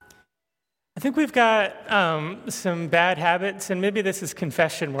think we've got some bad habits, and maybe this is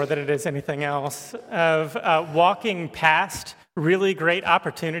confession more than it is anything else, of walking past really great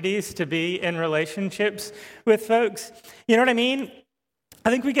opportunities to be in relationships with folks. You know what I mean? I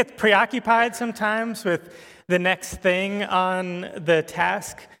think we get preoccupied sometimes with the next thing on the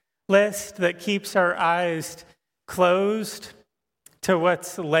task list that keeps our eyes closed to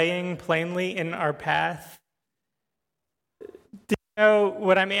what's laying plainly in our path. Do you know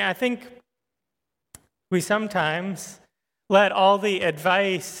what I mean? I think we sometimes let all the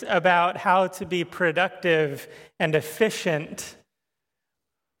advice about how to be productive and efficient,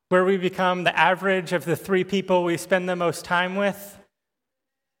 where we become the average of the 3 people we spend the most time with,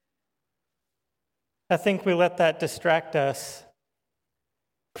 I think we let that distract us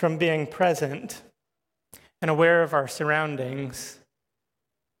from being present and aware of our surroundings.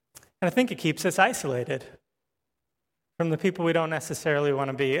 And I think it keeps us isolated from the people we don't necessarily want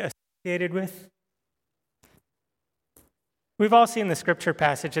to be associated with. We've all seen the scripture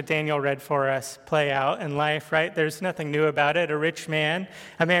passage that Daniel read for us play out in life, right? There's nothing new about it. A rich man,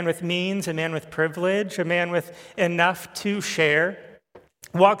 a man with means, a man with privilege, a man with enough to share,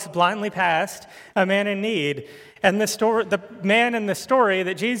 walks blindly past a man in need. And the man in the story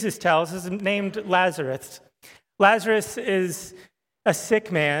that Jesus tells is named Lazarus. Lazarus is a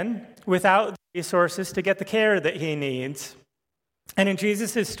sick man without the resources to get the care that he needs. And in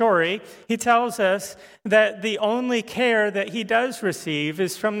Jesus' story, he tells us that the only care that he does receive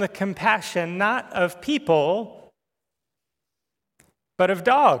is from the compassion not of people, but of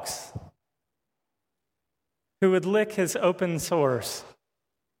dogs who would lick his open sores.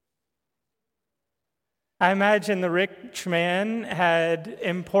 I imagine the rich man had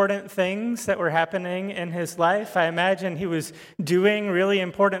important things that were happening in his life. I imagine he was doing really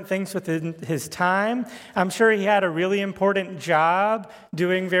important things with his time. I'm sure he had a really important job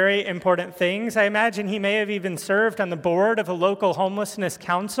doing very important things. I imagine he may have even served on the board of a local homelessness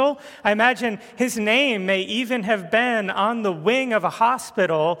council. I imagine his name may even have been on the wing of a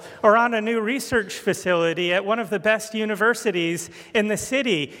hospital or on a new research facility at one of the best universities in the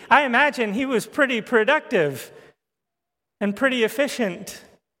city. I imagine he was pretty productive and pretty efficient.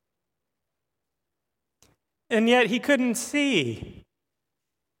 And yet he couldn't see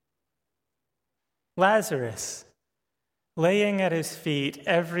Lazarus laying at his feet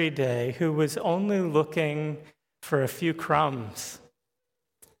every day, who was only looking for a few crumbs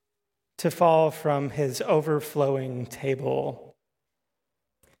to fall from his overflowing table.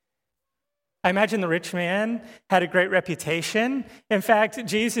 I imagine the rich man had a great reputation. In fact,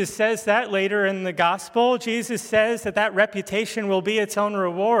 Jesus says that later in the gospel. Jesus says that reputation will be its own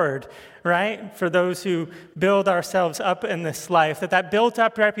reward, right? For those who build ourselves up in this life, that built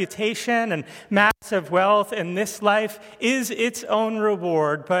up reputation and massive wealth in this life is its own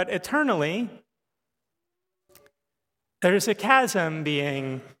reward. But eternally, there's a chasm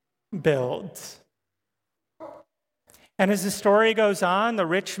being built. And as the story goes on, the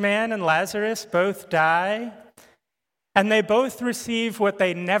rich man and Lazarus both die, and they both receive what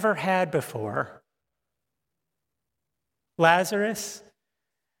they never had before. Lazarus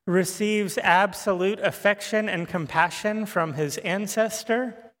receives absolute affection and compassion from his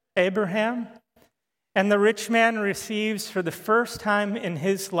ancestor, Abraham, and the rich man receives for the first time in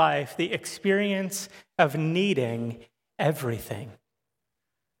his life the experience of needing everything.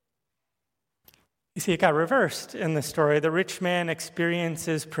 You see, it got reversed in the story. The rich man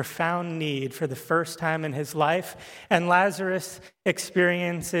experiences profound need for the first time in his life, and Lazarus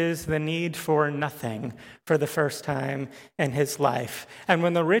experiences the need for nothing for the first time in his life. And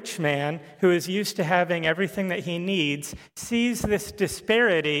when the rich man, who is used to having everything that he needs, sees this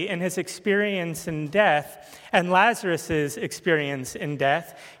disparity in his experience in death and Lazarus's experience in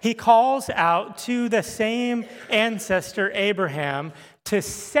death, he calls out to the same ancestor, Abraham, to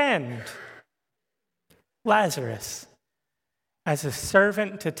send Lazarus as a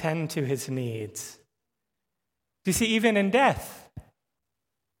servant to tend to his needs. You see, even in death,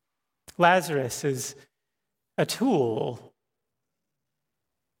 Lazarus is a tool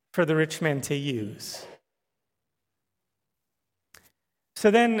for the rich man to use. So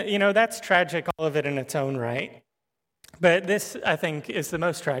then, that's tragic, all of it in its own right. But this, I think, is the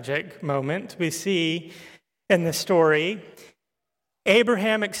most tragic moment we see in the story.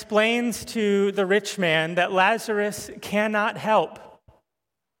 Abraham explains to the rich man that Lazarus cannot help.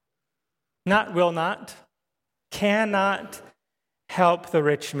 Cannot help the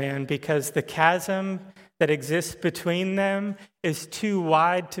rich man because the chasm that exists between them is too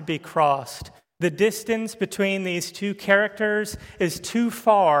wide to be crossed The distance between these two characters is too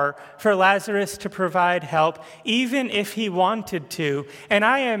far for Lazarus to provide help, even if he wanted to. And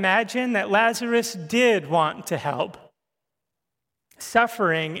I imagine that Lazarus did want to help.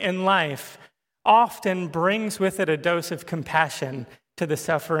 Suffering in life often brings with it a dose of compassion to the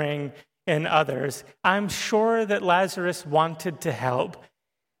suffering in others. I'm sure that Lazarus wanted to help,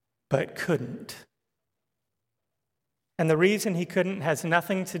 but couldn't. And the reason he couldn't has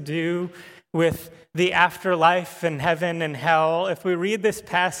nothing to do with the afterlife and heaven and hell. If we read this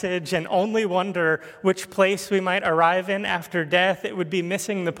passage and only wonder which place we might arrive in after death, it would be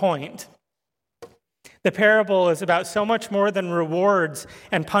missing the point. The parable is about so much more than rewards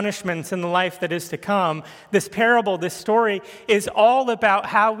and punishments in the life that is to come. This parable, this story, is all about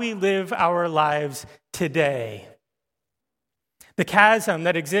how we live our lives today. The chasm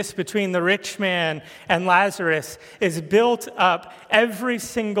that exists between the rich man and Lazarus is built up every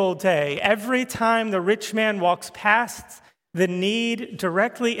single day. Every time the rich man walks past the need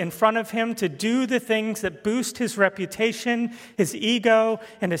directly in front of him to do the things that boost his reputation, his ego,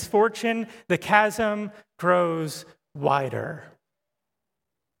 and his fortune, the chasm grows wider.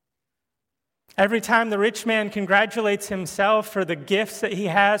 Every time the rich man congratulates himself for the gifts that he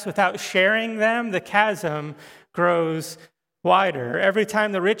has without sharing them, the chasm grows wider. Every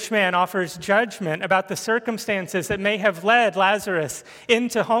time the rich man offers judgment about the circumstances that may have led Lazarus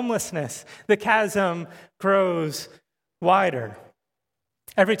into homelessness, the chasm grows wider.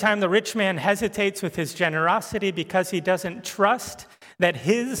 Every time the rich man hesitates with his generosity because he doesn't trust that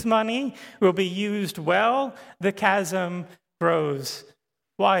his money will be used well, the chasm grows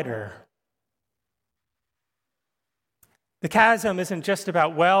wider. The chasm isn't just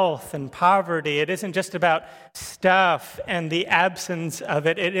about wealth and poverty. It isn't just about stuff and the absence of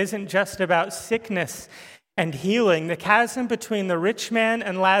it. It isn't just about sickness and healing. The chasm between the rich man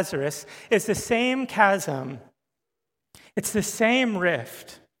and Lazarus is the same chasm. It's the same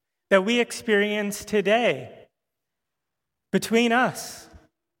rift that we experience today between us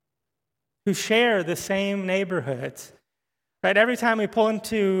who share the same neighborhoods. Right? Every time we pull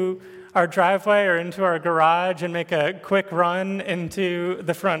into our driveway or into our garage and make a quick run into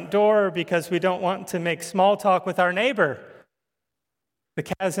the front door because we don't want to make small talk with our neighbor, the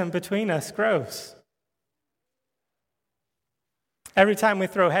chasm between us grows. Every time we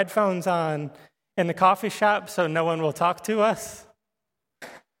throw headphones on in the coffee shop so no one will talk to us,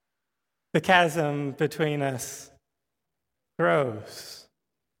 the chasm between us grows.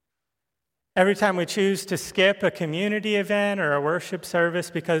 Every time we choose to skip a community event or a worship service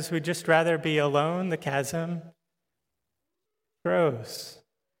because we'd just rather be alone, the chasm grows.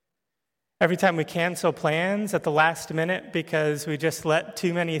 Every time we cancel plans at the last minute because we just let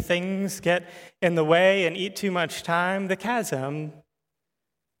too many things get in the way and eat too much time, the chasm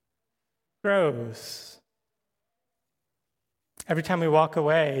grows. Every time we walk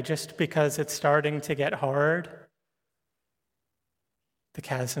away just because it's starting to get hard, the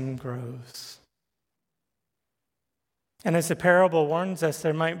chasm grows. And as the parable warns us,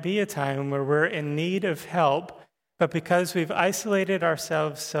 there might be a time where we're in need of help, but because we've isolated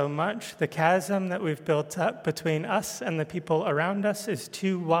ourselves so much, the chasm that we've built up between us and the people around us is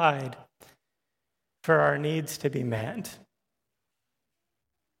too wide for our needs to be met.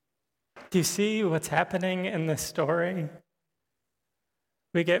 Do you see what's happening in this story?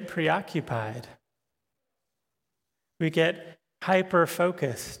 We get preoccupied. We get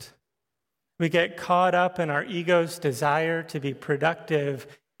hyper-focused. We get caught up in our ego's desire to be productive,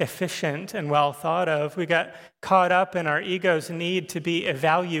 efficient, and well thought of. We got caught up in our ego's need to be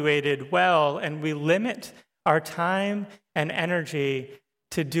evaluated well, and we limit our time and energy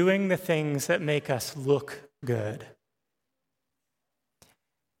to doing the things that make us look good.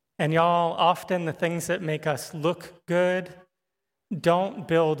 And y'all, often the things that make us look good don't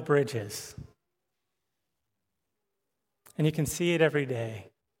build bridges. And you can see it every day.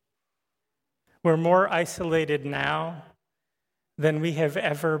 We're more isolated now than we have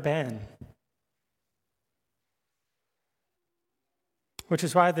ever been. Which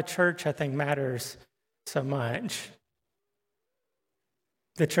is why the church, I think, matters so much.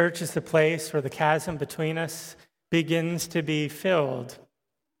 The church is the place where the chasm between us begins to be filled.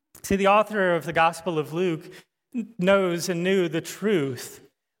 See, the author of the Gospel of Luke knows and knew the truth.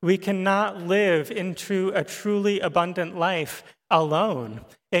 We cannot live into a truly abundant life alone.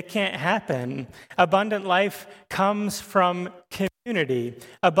 It can't happen. Abundant life comes from community.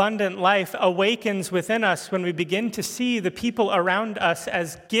 Abundant life awakens within us when we begin to see the people around us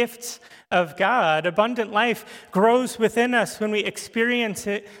as gifts of God. Abundant life grows within us when we experience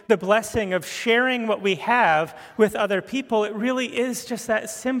the blessing of sharing what we have with other people. It really is just that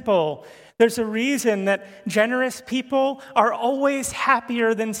simple. There's a reason that generous people are always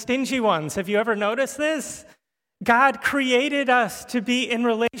happier than stingy ones. Have you ever noticed this? God created us to be in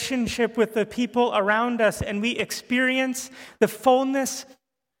relationship with the people around us, and we experience the fullness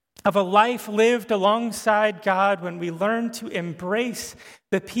of a life lived alongside God when we learn to embrace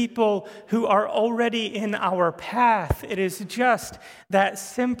the people who are already in our path. It is just that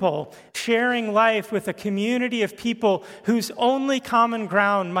simple. Sharing life with a community of people whose only common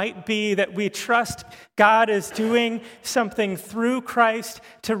ground might be that we trust God is doing something through Christ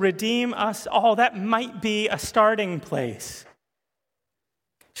to redeem us all. That might be a starting place.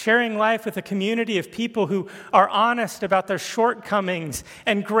 Sharing life with a community of people who are honest about their shortcomings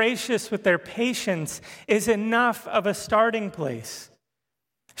and gracious with their patience is enough of a starting place.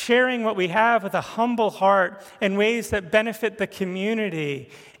 Sharing what we have with a humble heart in ways that benefit the community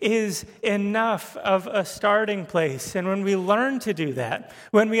is enough of a starting place. And when we learn to do that,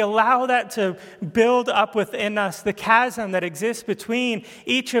 when we allow that to build up within us, the chasm that exists between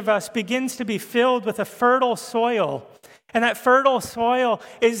each of us begins to be filled with a fertile soil. And that fertile soil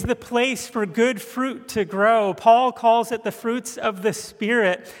is the place for good fruit to grow. Paul calls it the fruits of the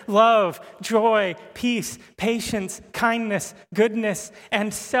Spirit: love, joy, peace, patience, kindness, goodness,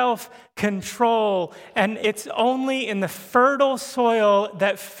 and self-control. And it's only in the fertile soil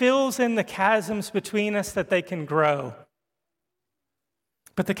that fills in the chasms between us that they can grow.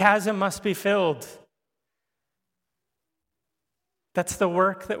 But the chasm must be filled. That's the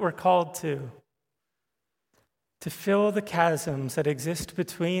work that we're called to fill the chasms that exist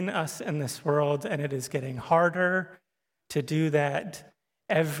between us and this world, and it is getting harder to do that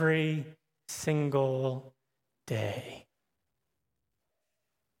every single day.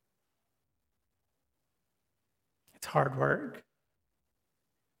 It's hard work.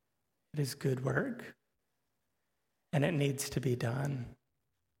 It is good work, and it needs to be done.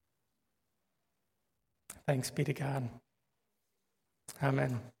 Thanks be to God.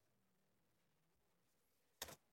 Amen.